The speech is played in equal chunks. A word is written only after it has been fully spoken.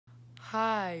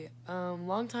Hi,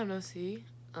 long time no see.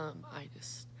 I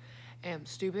just am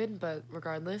stupid, but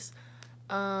regardless.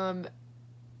 Welcome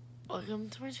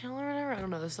to my channel or whatever. I don't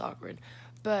know, this is awkward.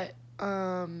 But,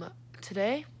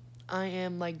 today I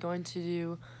am going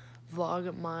to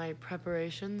vlog my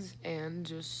preparations and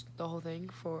just the whole thing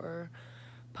for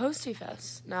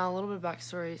postyfest. Now, a little bit of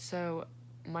backstory. So,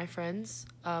 my friends,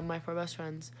 my four best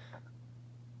friends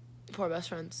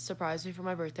surprised me for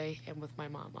my birthday, and with my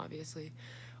mom, obviously,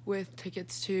 with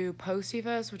tickets to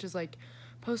postyfest, which is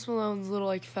Post Malone's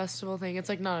little festival thing. It's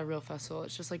not a real festival.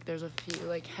 It's just there's a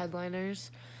few headliners,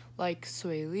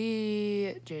 Sway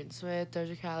Lee, Jaden Smith,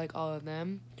 Doja Cat, all of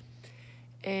them.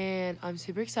 And I'm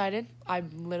super excited.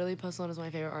 Post Malone is my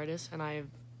favorite artist, and I've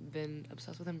been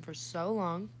obsessed with him for so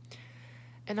long.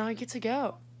 And now I get to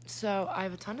go. So I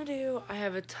have a ton to do. I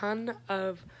have a ton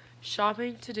of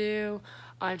shopping to do.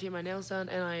 I have to get my nails done,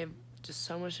 and I have just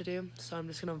so much to do. So I'm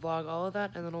just going to vlog all of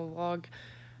that, and then I'll vlog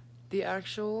the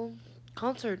actual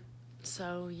concert.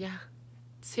 So yeah,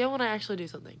 see when I actually do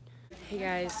something. Hey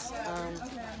guys,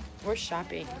 we're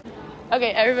shopping.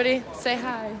 Okay, everybody say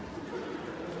hi.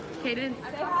 Cadence,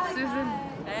 Susan,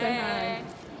 say hi.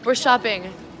 We're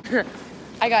shopping.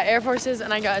 I got Air Forces,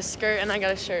 and I got a skirt, and I got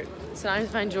a shirt. So now I have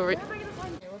to find jewelry.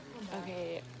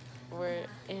 Okay, we're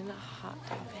in Hot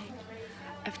Topic.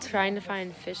 I'm trying to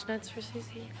find fishnets for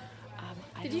Susie.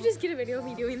 Did you just get a video of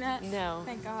me doing that? No.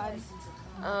 Thank God.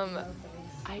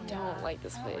 I don't like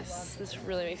this place. This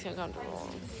really makes me uncomfortable.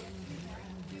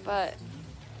 But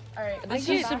Alright, this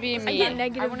used to be me. I get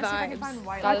negative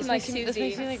vibes. God, this makes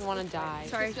me want to die.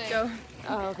 Sorry, go.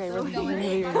 Oh, okay, we're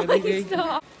leaving.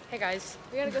 Stop. Hey guys.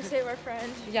 We gotta go save our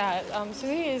friend. Yeah,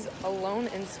 Susie is alone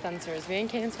in Spencer's. Me and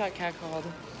Cadence got catcalled.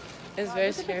 It's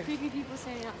very scary. Creepy people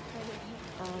standing out.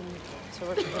 So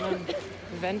we're gonna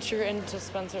venture into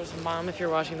Spencer's. Mom, if you're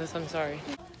watching this, I'm sorry.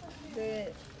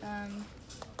 The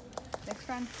next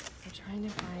friend. We're trying to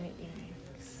find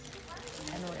earrings.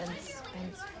 And we're in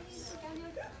Spencer's.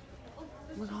 Oh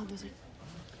my God, those are...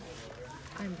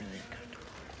 I'm really uncomfortable.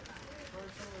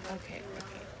 Okay.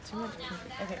 Too much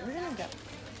comfort. Okay, we're gonna go.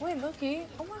 Wait, Loki.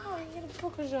 Oh my God, you get a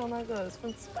polka gel like this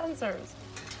from Spencer's.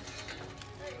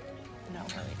 No,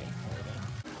 we're leaving.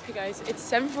 Hey guys, it's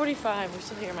 7:45. We're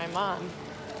still here. My mom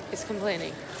is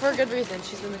complaining for a good reason.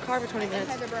 She's been in the car for 20 minutes.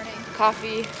 Eyes are burning.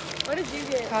 Coffee. What did you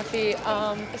get? Coffee.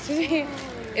 Susie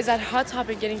is at Hot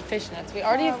Topic getting fishnets. We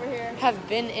already have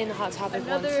been in Hot Topic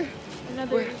once.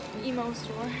 Another emo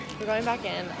store. We're going back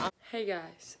in. Hey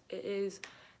guys, it is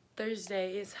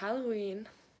Thursday. It's Halloween,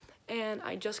 and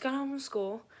I just got home from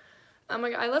school. I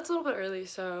left a little bit early,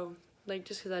 so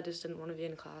just because I just didn't want to be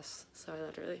in class, so I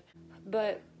left early.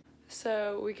 But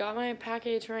so we got my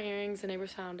package for my earrings. The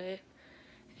neighbors found it,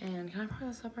 and can I put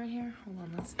this up right here? Hold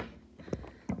on, let's see.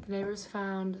 The neighbors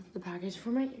found the package for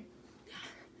my.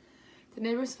 The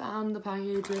neighbors found the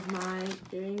package with my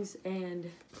earrings and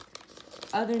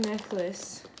other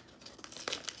necklace.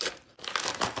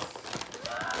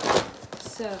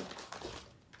 So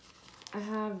I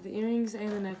have the earrings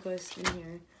and the necklace in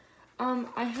here.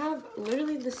 I have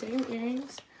literally the same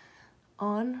earrings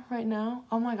on right now.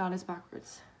 Oh my God, it's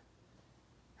backwards.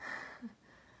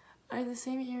 I have the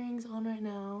same earrings on right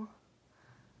now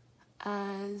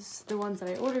as the ones that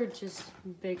I ordered, just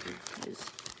bigger.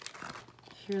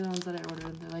 Here are the ones that I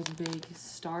ordered. They're big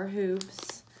star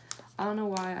hoops. I don't know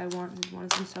why I wanted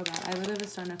them so bad. I literally have a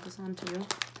star necklace on too.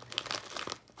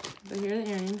 But here are the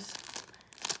earrings.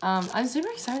 I'm super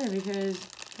excited because,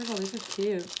 first of all, these are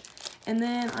cute. And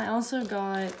then I also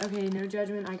got, okay, no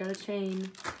judgment, I got a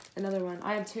chain, another one.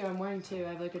 I have two, I'm wearing two.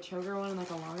 I have a choker one and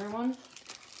a longer one.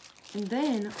 And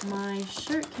then my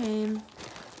shirt came,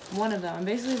 one of them. I'm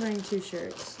basically wearing two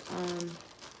shirts.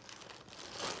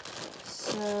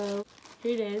 So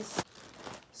here it is.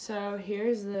 So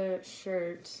here's the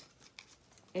shirt.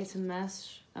 It's a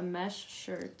mesh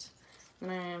shirt.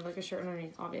 And I have a shirt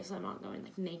underneath. Obviously I'm not going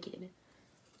naked.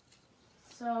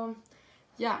 So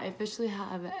yeah, I officially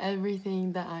have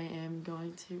everything that I am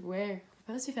going to wear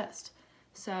for postyfest.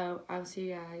 So I'll see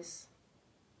you guys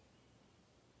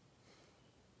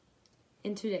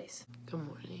in 2 days. Good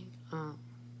morning.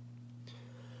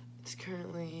 It's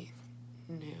currently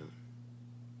noon,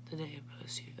 the day of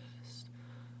postyfest.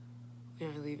 We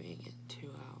are leaving in 2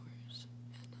 hours,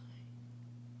 and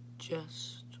I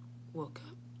just woke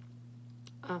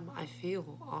up. I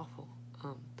feel awful,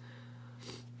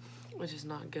 which is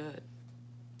not good.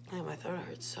 My throat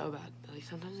hurts so bad, but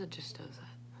sometimes it just does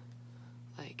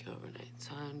that, overnight.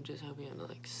 So I'm just hoping I'm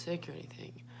not sick or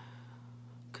anything,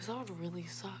 because that would really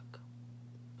suck.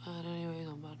 But anyways,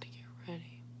 I'm about to get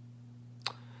ready.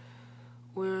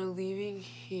 We're leaving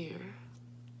here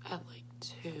at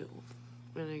 2.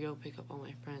 I'm gonna go pick up all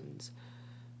my friends,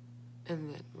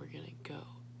 and then we're gonna go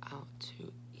out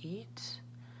to eat,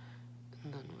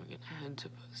 and then we're gonna head to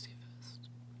postyfest.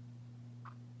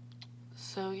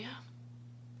 So yeah.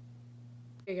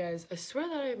 Hey guys, I swear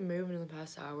that I moved in the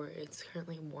past hour. It's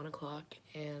currently 1 o'clock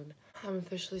and I'm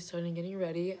officially starting getting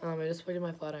ready. I just waited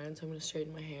my flat iron, so I'm gonna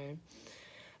straighten my hair.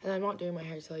 And I'm not doing my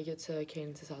hair till I get to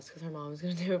Cadence's house because her mom is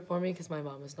gonna do it for me because my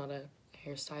mom is not a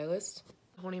hairstylist.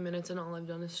 20 minutes and all I've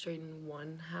done is straighten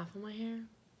one half of my hair.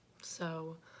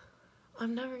 So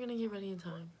I'm never gonna get ready in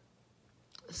time.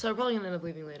 So I'm probably gonna end up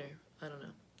leaving later. I don't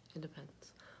know. It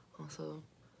depends. Also,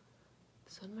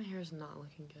 the side of my hair is not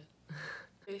looking good.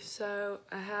 Okay, so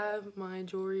I have my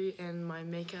jewelry and my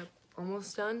makeup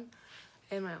almost done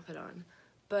and my outfit on.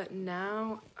 But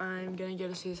now I'm gonna go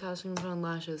to Sue's house and put on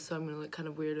lashes, so I'm gonna look kind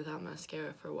of weird without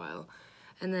mascara for a while.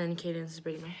 And then Cadence is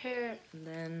braiding my hair, and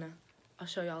then I'll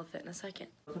show y'all the fit in a second.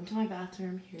 Welcome to my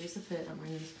bathroom. Here's the fit. I'm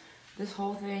wearing this. This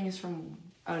whole thing is from,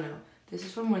 oh no, this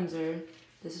is from Windsor.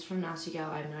 This is from Nasty Gal.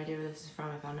 I have no idea where this is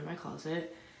from. I found it in my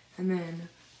closet. And then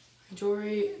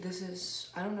jewelry, this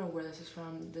is, I don't know where this is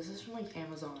from. This is from like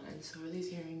Amazon, and so are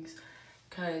these earrings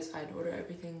because I'd order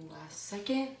everything last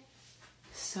second.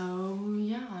 So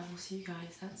yeah, I will see you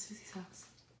guys at Susie's house.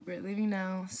 We're leaving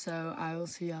now, so I will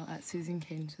see y'all at Susie and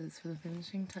Cadence's for the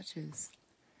finishing touches.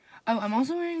 Oh, I'm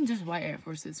also wearing just white Air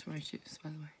Forces for my shoes, by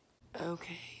the way.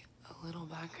 Okay, a little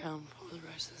background for the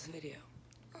rest of this video.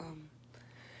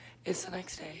 It's the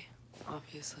next day,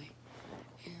 obviously,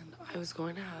 and I was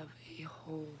going to have a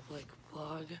whole like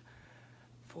vlog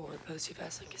for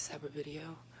postyfest, like a separate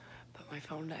video, but my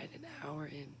phone died an hour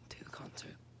into the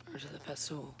concert or to the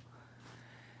festival,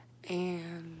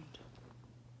 and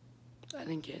I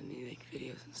didn't get any like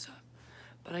videos and stuff,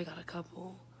 but I got a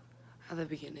couple at the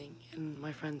beginning and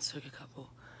my friends took a couple.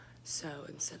 So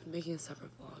instead of making a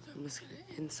separate vlog, I'm just gonna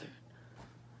insert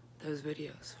those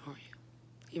videos for you,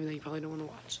 even though you probably don't want to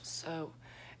watch. So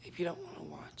if you don't want to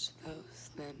watch those,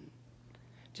 then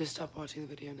just stop watching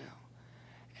the video now.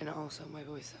 And also, my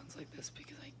voice sounds like this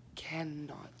because I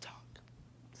cannot talk.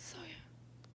 So yeah.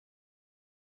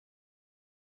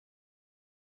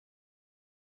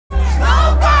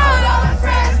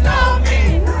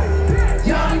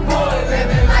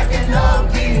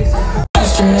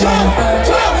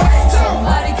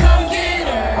 Somebody come get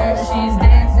her. She's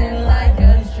dancing like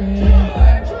a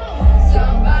stripper.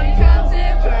 Somebody come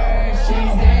tip her.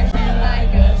 She's dancing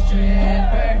like a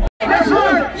stripper.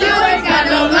 You ain't got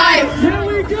no life. Here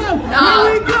we go. No.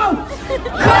 Here we go.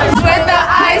 Comes with the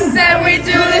ice and we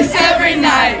do this every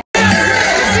night.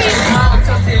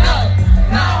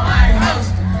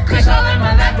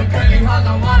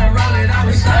 Don't wanna roll it. I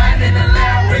was shining in the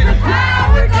lab with the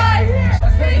power guy.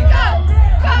 Here you go,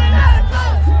 coming out of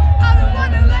clothes. I'm the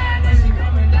wonderland and she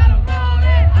coming down the road.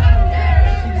 And I don't care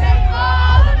if she take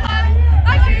all the money. I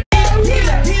can't.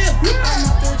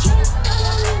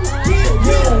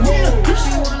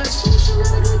 She wanna social.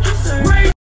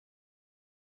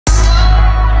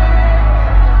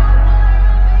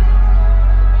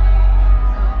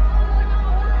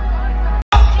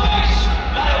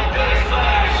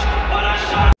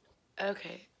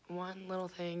 Okay, one little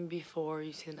thing before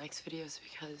you see the next videos,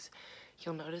 because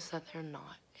you'll notice that they're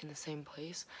not in the same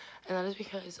place, and that is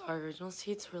because our original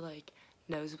seats were like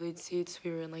nosebleed seats.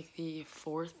 We were in like the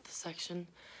 4th section,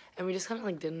 and we just kind of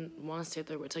like didn't want to stay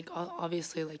there, which like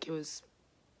obviously like it was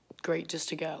great just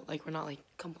to go. Like we're not like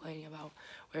complaining about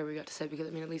where we got to sit, because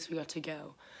I mean at least we got to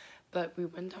go. But we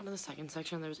went down to the 2nd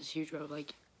section, and there was this huge row of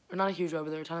like, or not a huge row, but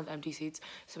there were a ton of empty seats,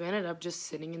 so we ended up just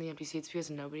sitting in the empty seats because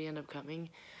nobody ended up coming.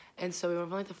 And so we went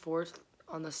from like the 4th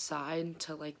on the side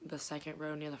to like the 2nd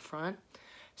row near the front.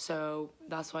 So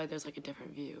that's why there's like a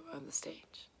different view of the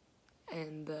stage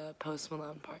and the Post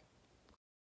Malone part.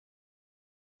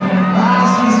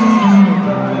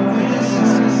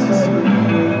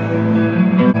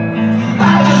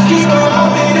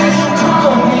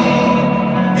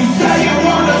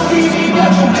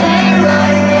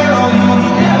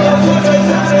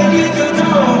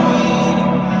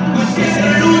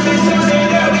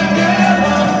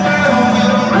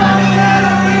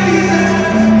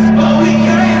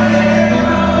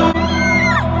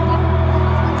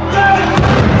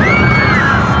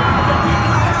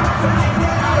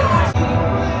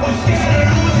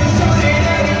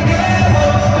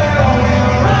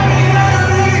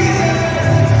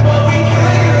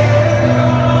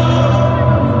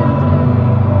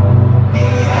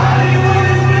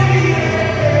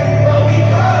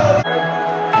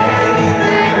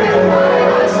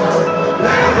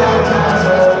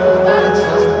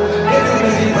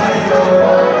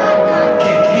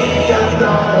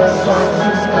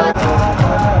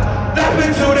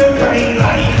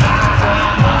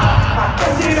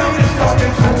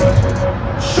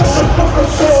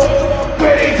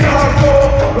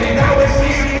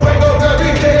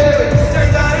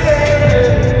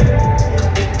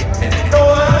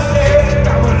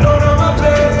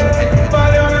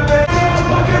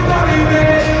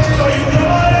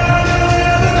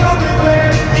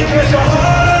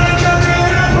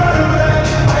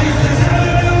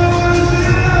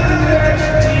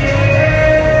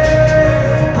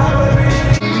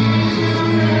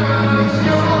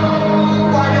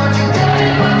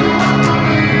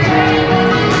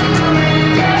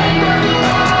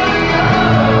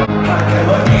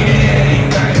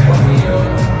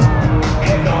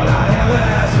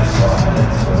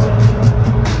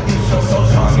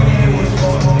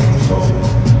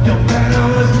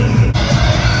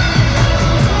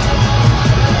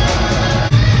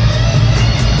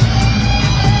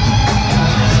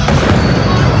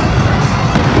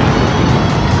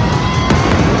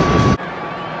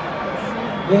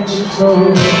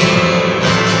 control.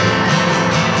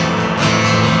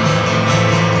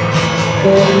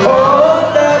 And all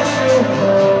that you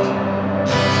hold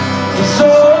is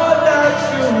all that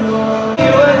you want.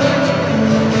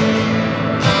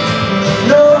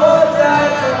 Know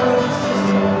that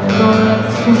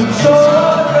it's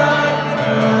all right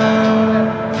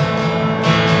now.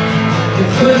 It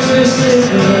puts us in,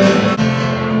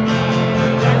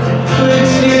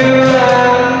 puts you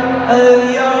out of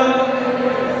your.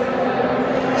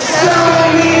 Tell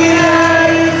me that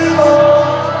it's all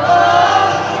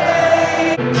okay.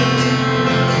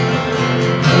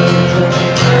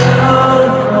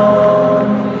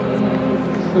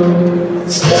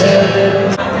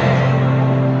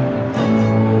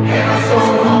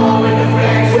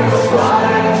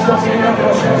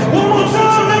 One more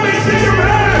time, let me see your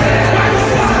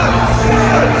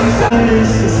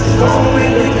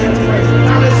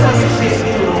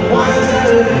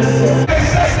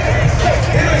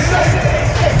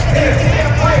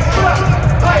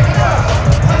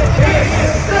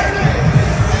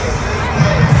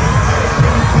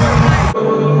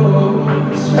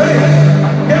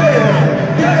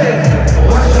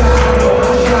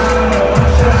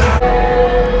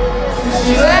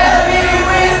You left me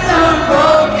with a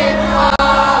broken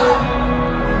heart,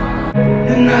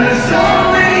 and there's so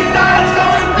many thoughts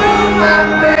going through my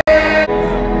brain.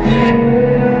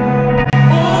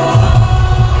 Ooh,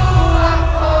 I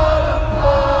fall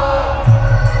apart.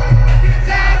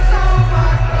 That's all my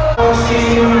fault. Oh,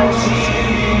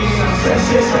 Jesus, this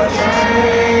is a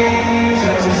change.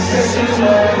 This is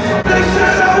love. They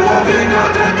said I'm walking up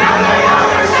the alley.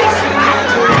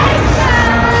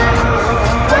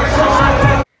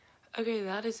 Okay,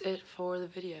 that is it for the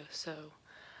video. So,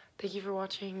 thank you for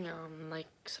watching. Like,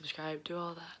 subscribe, do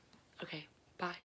all that. Okay, bye.